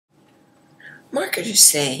Marketers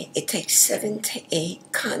say it takes 7 to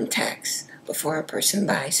 8 contacts before a person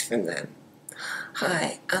buys from them.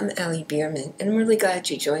 Hi, I'm Bierman, and I'm really glad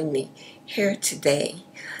you joined me here today.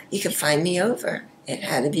 You can find me over at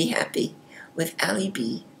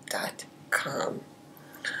howtobehappywithallib.com.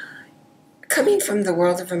 Coming from the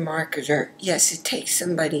world of a marketer, yes, it takes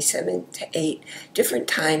somebody 7 to 8 different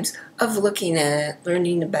times of looking at,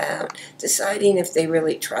 learning about, deciding if they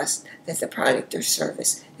really trust that the product or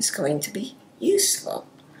service is going to be useful.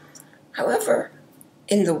 However,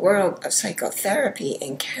 in the world of psychotherapy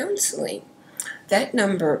and counseling, that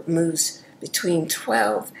number moves between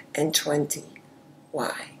 12 and 20.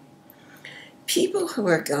 Why? People who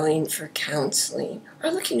are going for counseling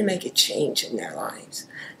are looking to make a change in their lives.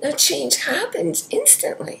 Now, change happens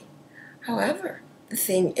instantly. However, the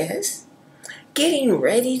thing is, getting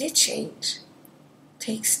ready to change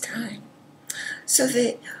takes time. So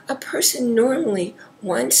that a person normally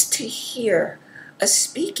wants to hear a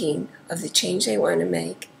speaking of the change they want to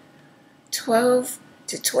make 12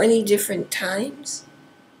 to 20 different times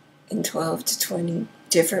in 12 to 20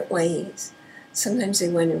 different ways. Sometimes they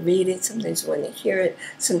want to read it, sometimes they want to hear it,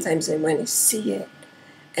 sometimes they want to see it,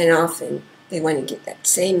 and often they want to get that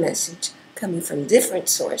same message coming from different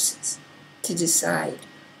sources to decide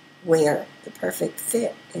where the perfect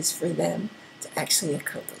fit is for them to actually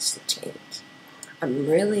accomplish the change. I'm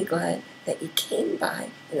really glad that you came by,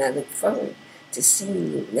 and I look forward to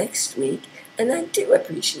seeing you next week, and I do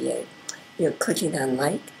appreciate you clicking on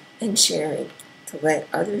like and sharing to let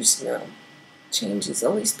others know change is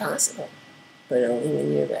always possible, but only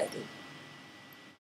when you're ready.